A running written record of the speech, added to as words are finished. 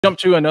Jump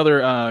to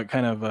another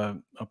kind of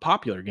a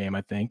popular game,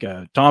 I think.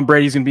 Tom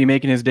Brady's going to be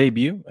making his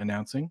debut,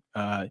 announcing.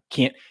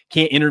 Can't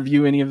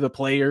interview any of the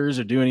players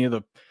or do any of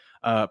the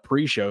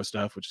pre-show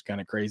stuff, which is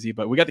kind of crazy.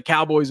 But we got the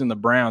Cowboys and the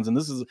Browns, and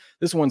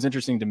this one's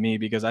interesting to me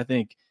because I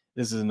think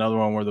this is another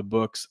one where the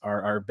books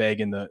are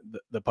begging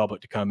the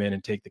public to come in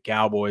and take the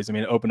Cowboys. I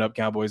mean, it opened up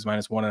Cowboys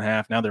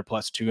 -1.5. Now they're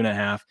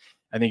 +2.5.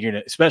 I think you're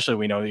gonna, especially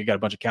we know you got a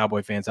bunch of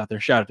Cowboy fans out there.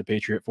 Shout out to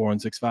Patriot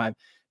 4165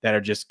 that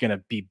are just gonna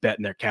be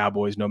betting their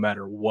Cowboys no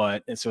matter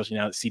what, especially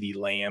now that CD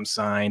Lamb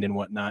signed and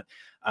whatnot.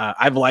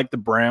 I've liked the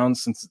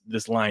Browns since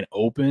this line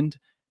opened.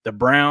 The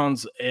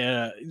Browns,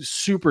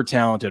 super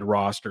talented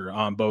roster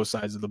on both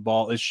sides of the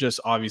ball. It's just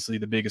obviously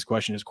the biggest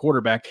question is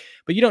quarterback,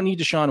 but you don't need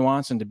Deshaun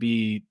Watson to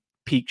be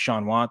peak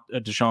Deshaun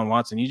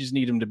Watson. You just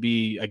need him to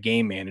be a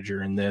game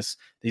manager in this.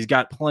 He's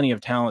got plenty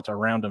of talent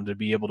around him to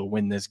be able to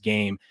win this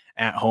game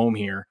at home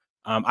here.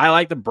 I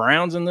like the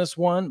Browns in this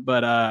one,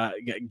 but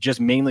just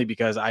mainly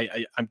because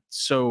I'm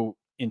so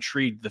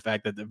intrigued the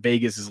fact that the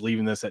Vegas is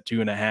leaving this at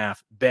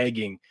 2.5,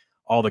 begging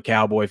all the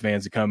Cowboy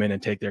fans to come in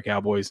and take their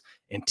Cowboys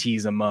and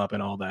tease them up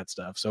and all that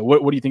stuff. So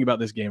what do you think about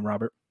this game,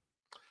 Robert?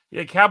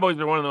 Yeah, Cowboys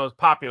are one of the most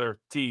popular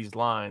teased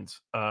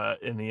lines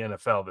in the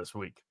NFL this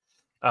week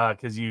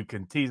because you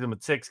can tease them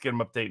at 6, get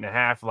them up to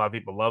 8.5. A lot of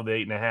people love the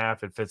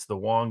 8.5. It fits the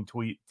Wong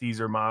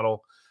teaser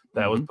model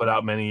that was put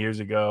out many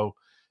years ago.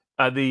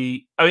 I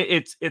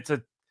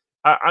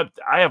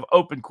have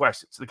open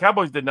questions. The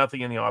Cowboys did nothing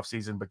in the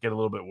offseason but get a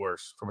little bit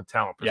worse from a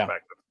talent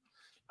perspective.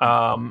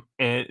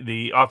 And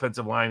the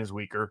offensive line is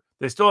weaker.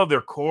 They still have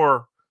their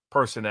core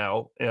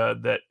personnel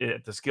that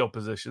at the skill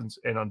positions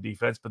and on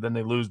defense, but then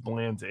they lose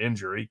Bland to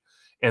injury,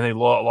 and they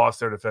lost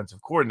their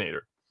defensive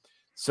coordinator.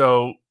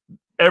 So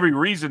every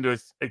reason to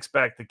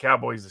expect the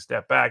Cowboys to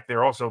step back.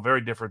 They're also a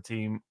very different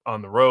team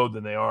on the road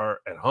than they are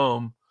at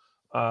home.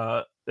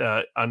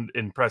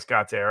 In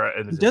Prescott's era,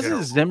 and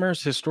doesn't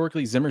Zimmer's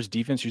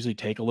defense usually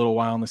take a little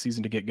while in the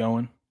season to get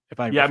going?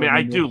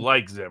 I do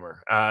like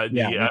Zimmer.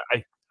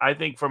 I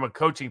think from a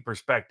coaching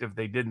perspective,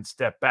 they didn't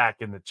step back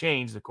in the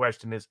change. The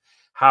question is,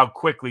 how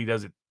quickly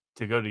does it?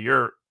 To go to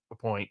your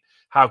point,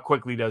 how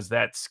quickly does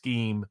that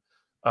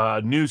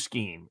new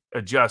scheme,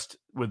 adjust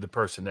with the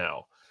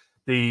personnel?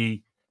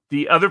 The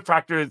other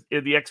factor,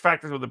 the X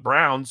factors with the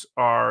Browns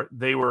are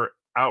they were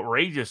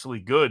outrageously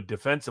good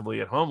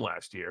defensively at home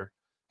last year,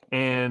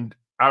 and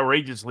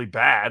outrageously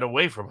bad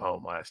away from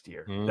home last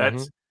year.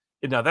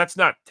 That's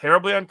not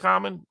terribly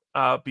uncommon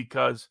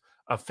because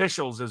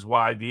officials is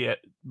why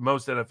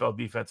most NFL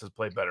defenses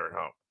play better at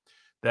home.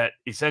 That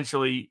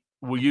essentially,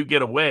 will you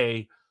get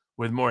away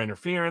with more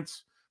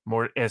interference,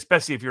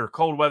 especially if you're a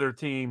cold weather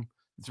team?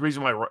 It's the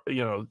reason why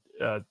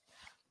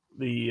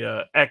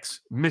the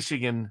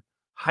ex-Michigan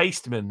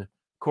Heisman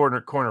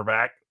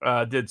cornerback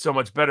did so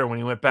much better when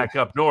he went back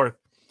up north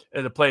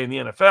to play in the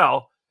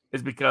NFL.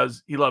 Is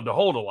because he loved to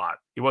hold a lot.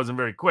 He wasn't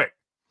very quick.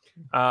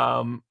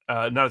 Not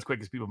as quick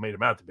as people made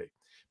him out to be.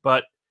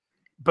 But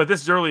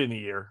this is early in the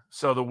year,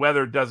 so the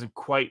weather doesn't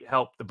quite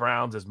help the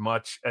Browns as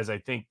much as I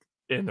think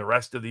in the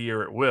rest of the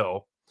year it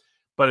will.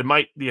 But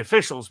the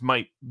officials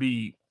might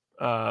be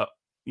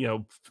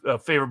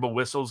favorable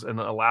whistles and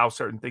allow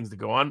certain things to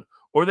go on,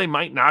 or they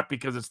might not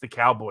because it's the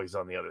Cowboys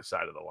on the other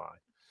side of the line.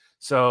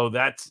 So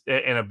that's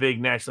in a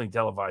big nationally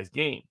televised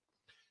game.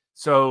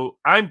 So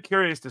I'm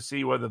curious to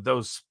see whether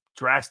those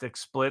drastic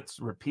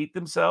splits repeat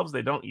themselves.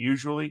 They don't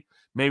usually.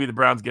 Maybe the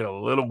Browns get a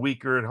little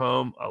weaker at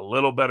home, a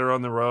little better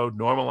on the road,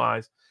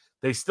 normalize.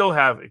 They still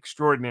have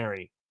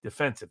extraordinary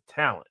defensive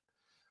talent.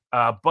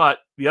 But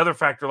the other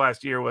factor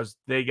last year was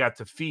they got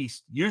to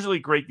feast. Usually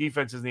great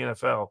defenses in the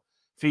NFL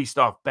feast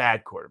off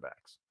bad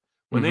quarterbacks.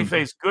 When they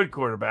face good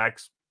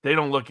quarterbacks, they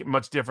don't look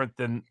much different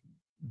than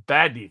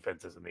bad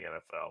defenses in the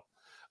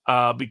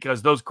NFL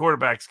because those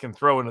quarterbacks can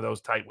throw into those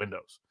tight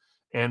windows.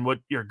 And what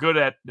you're good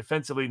at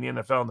defensively in the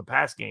NFL in the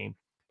pass game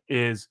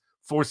is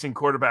forcing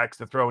quarterbacks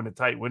to throw into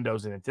tight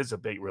windows and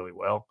anticipate really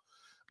well.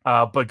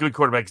 But good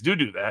quarterbacks do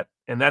that.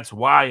 And that's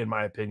why, in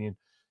my opinion,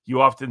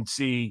 you often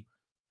see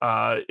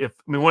one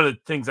of the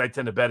things I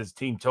tend to bet is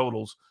team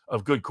totals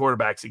of good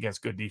quarterbacks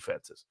against good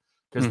defenses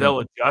because they'll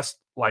adjust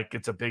like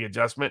it's a big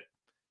adjustment.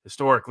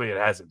 Historically, it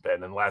hasn't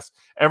been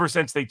ever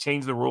since they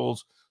changed the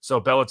rules so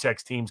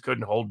Belichick's teams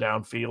couldn't hold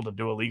down field and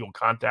do illegal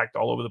contact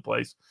all over the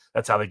place.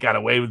 That's how they got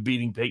away with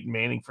beating Peyton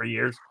Manning for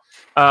years.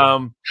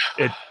 Ain't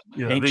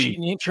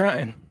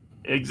trying.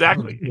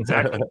 Exactly.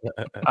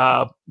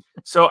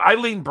 So I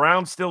lean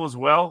Brown still as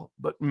well,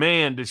 but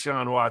man,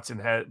 Deshaun Watson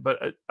had. But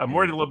I'm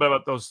worried a little bit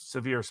about those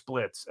severe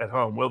splits at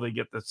home. Will they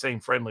get the same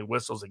friendly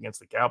whistles against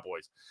the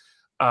Cowboys?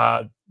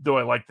 Though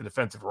I like the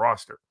defensive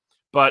roster,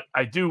 but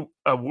I do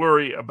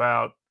worry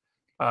about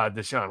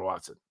Deshaun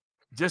Watson.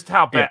 Just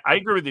how bad. I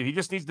agree with you. He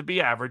just needs to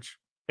be average,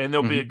 and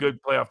they'll be a good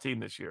playoff team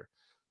this year.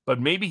 But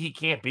maybe he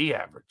can't be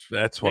average.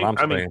 That's what I'm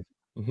saying.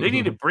 They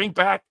need to bring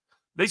back.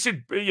 They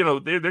should,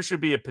 there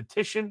should be a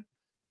petition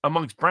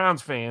amongst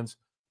Browns fans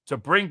to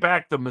bring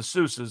back the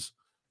masseuses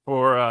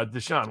for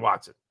Deshaun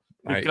Watson.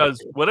 Because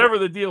whatever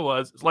the deal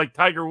was, it's like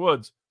Tiger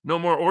Woods. No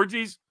more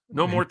orgies,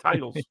 no more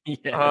titles.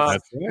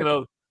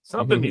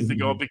 Something needs to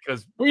go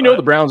because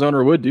the Browns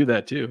owner would do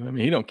that too. I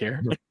mean, he don't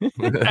care.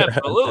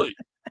 Absolutely.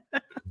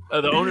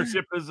 The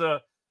ownership is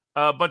a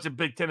bunch of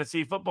big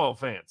Tennessee football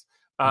fans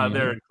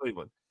there in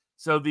Cleveland.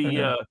 So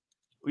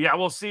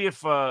we'll see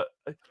if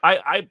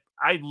I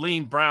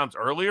leaned Browns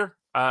earlier.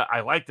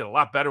 I liked it a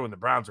lot better when the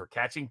Browns were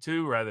catching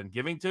 2 rather than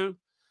giving 2.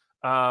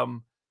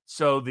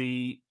 So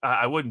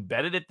I wouldn't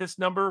bet it at this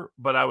number,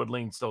 but I would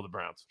lean still the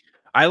Browns.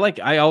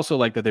 I also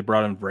like that they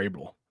brought in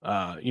Vrabel.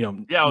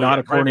 Not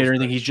a coordinator or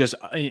anything. He's just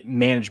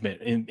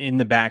management in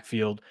the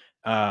backfield,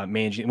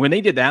 managing. When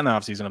they did that in the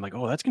offseason, I'm like,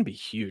 oh, that's going to be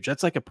huge.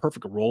 That's like a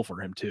perfect role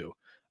for him too.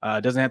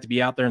 Doesn't have to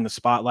be out there in the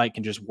spotlight,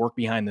 can just work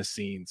behind the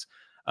scenes.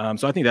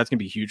 So I think that's going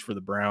to be huge for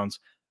the Browns.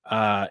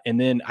 And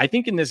then I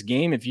think in this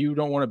game, if you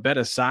don't want to bet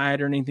a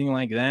side or anything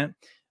like that,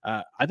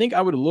 I think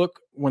I would look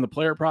when the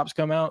player props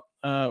come out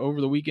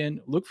over the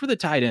weekend, look for the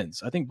tight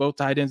ends. I think both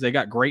tight ends, they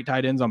got great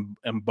tight ends on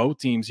both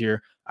teams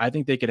here. I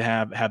think they could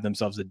have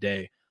themselves a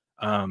day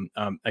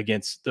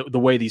against the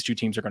way these two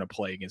teams are going to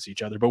play against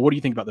each other. But what do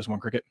you think about this one,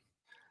 Cricket?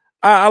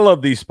 I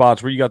love these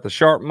spots where you got the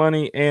sharp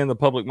money and the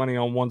public money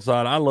on one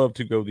side. I love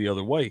to go the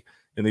other way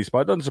in these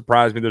spots. It doesn't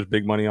surprise me there's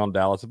big money on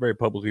Dallas, a very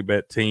publicly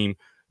bet team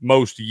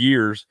most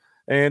years,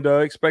 and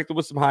expected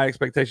with some high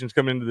expectations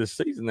coming into this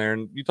season there.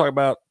 And you talk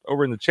about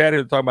over in the chat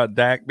here, talking about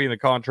Dak being a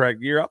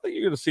contract year. I think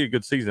you're going to see a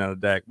good season out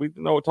of Dak. We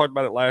talked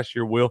about it last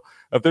year, Will.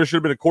 If there should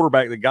have been a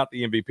quarterback that got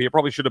the MVP, it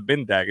probably should have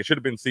been Dak. It should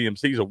have been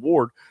CMC's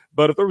award.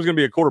 But if there was going to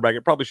be a quarterback,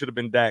 it probably should have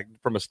been Dak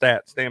from a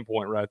stat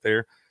standpoint right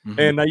there.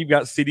 And now you've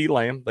got CeeDee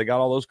Lamb. They got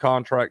all those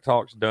contract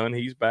talks done.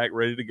 He's back,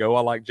 ready to go.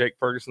 I like Jake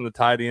Ferguson, the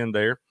tight end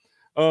there.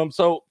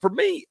 So for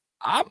me,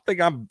 I think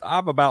I'm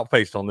about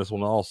faced on this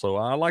one also.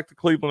 I like the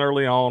Cleveland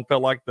early on.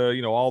 Felt like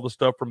all the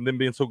stuff from them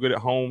being so good at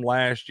home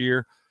last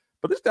year.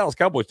 But this Dallas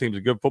Cowboys team is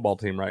a good football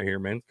team right here,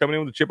 man. Coming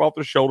in with a chip off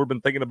their shoulder,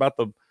 been thinking about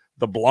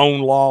the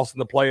blown loss in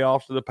the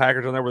playoffs to the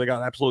Packers on there where they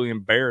got absolutely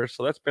embarrassed.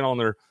 So that's been on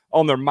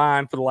their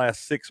mind for the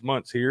last 6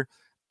 months here.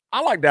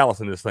 I like Dallas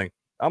in this thing.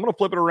 I'm going to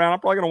flip it around. I'm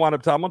probably going to wind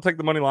up I'm going to take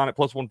the money line at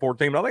plus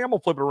 114, but I think I'm going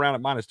to flip it around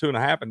at minus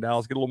 2.5 in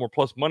Dallas, get a little more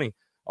plus money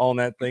on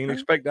that thing, and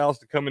expect Dallas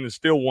to come in and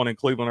steal one in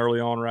Cleveland early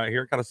on right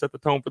here, kind of set the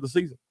tone for the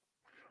season.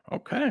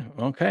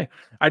 Okay.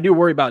 I do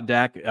worry about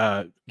Dak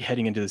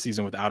heading into the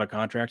season without a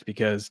contract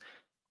because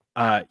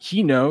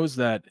he knows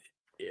that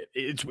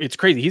it's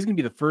crazy. He's going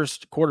to be the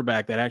first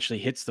quarterback that actually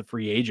hits the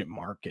free agent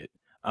market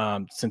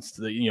since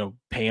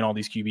paying all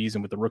these QBs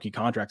and with the rookie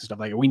contracts and stuff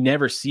like that. We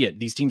never see it.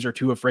 These teams are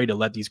too afraid to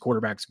let these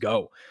quarterbacks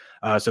go.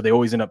 So they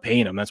always end up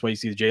paying them. That's why you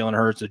see the Jalen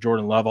Hurts, the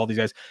Jordan Love, all these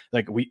guys.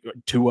 Like we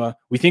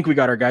think we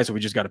got our guys, so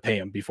we just got to pay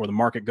them before the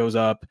market goes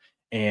up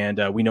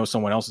and we know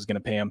someone else is going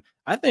to pay him.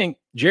 I think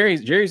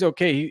Jerry's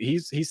okay. He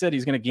said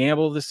he's going to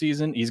gamble this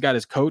season. He's got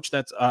his coach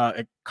that's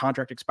a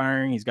contract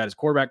expiring. He's got his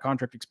quarterback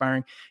contract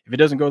expiring. If it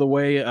doesn't go the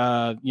way,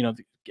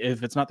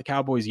 if it's not the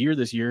Cowboys' year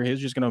this year, he's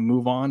just going to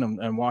move on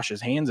and wash his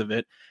hands of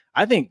it.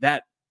 I think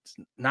that's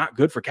not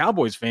good for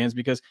Cowboys fans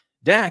because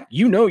Dak,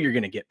 you're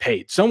going to get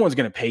paid. Someone's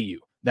going to pay you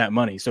that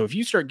money. So if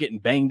you start getting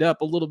banged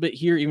up a little bit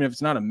here, even if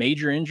it's not a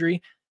major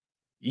injury,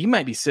 you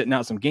might be sitting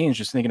out some games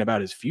just thinking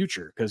about his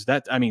future. Because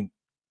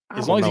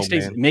as long as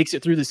he makes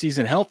it through the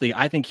season healthy,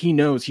 I think he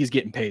knows he's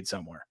getting paid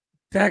somewhere.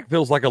 Dak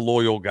feels like a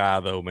loyal guy,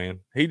 though, man.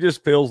 He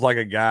just feels like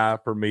a guy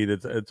for me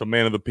it's a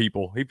man of the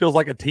people. He feels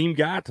like a team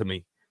guy to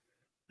me.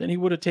 Then he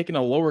would have taken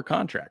a lower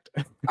contract.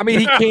 I mean,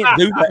 he can't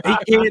do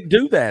that. He can't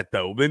do that,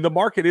 though. I mean, the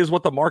market is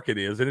what the market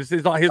is, and it's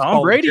not his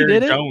fault. Brady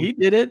did it. He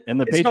did it, and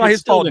the Patriots not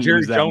his fault.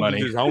 Jerry Jones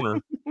is his owner.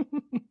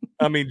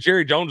 I mean,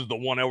 Jerry Jones is the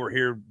one over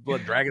here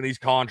dragging these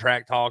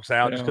contract talks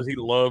out just because he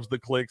loves the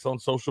clicks on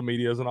social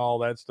medias and all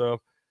that stuff.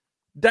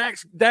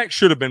 Dak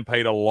should have been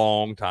paid a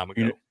long time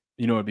ago.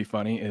 You know what'd be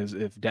funny is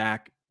if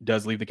Dak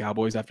does leave the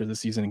Cowboys after the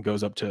season and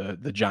goes up to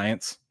the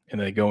Giants and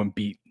they go and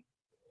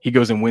he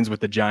goes and wins with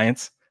the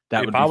Giants.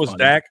 If I was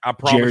Dak, I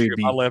promise you,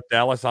 if I left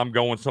Dallas, I'm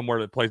going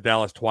somewhere that plays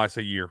Dallas twice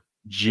a year.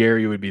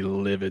 Jerry would be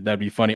livid. That'd be funny.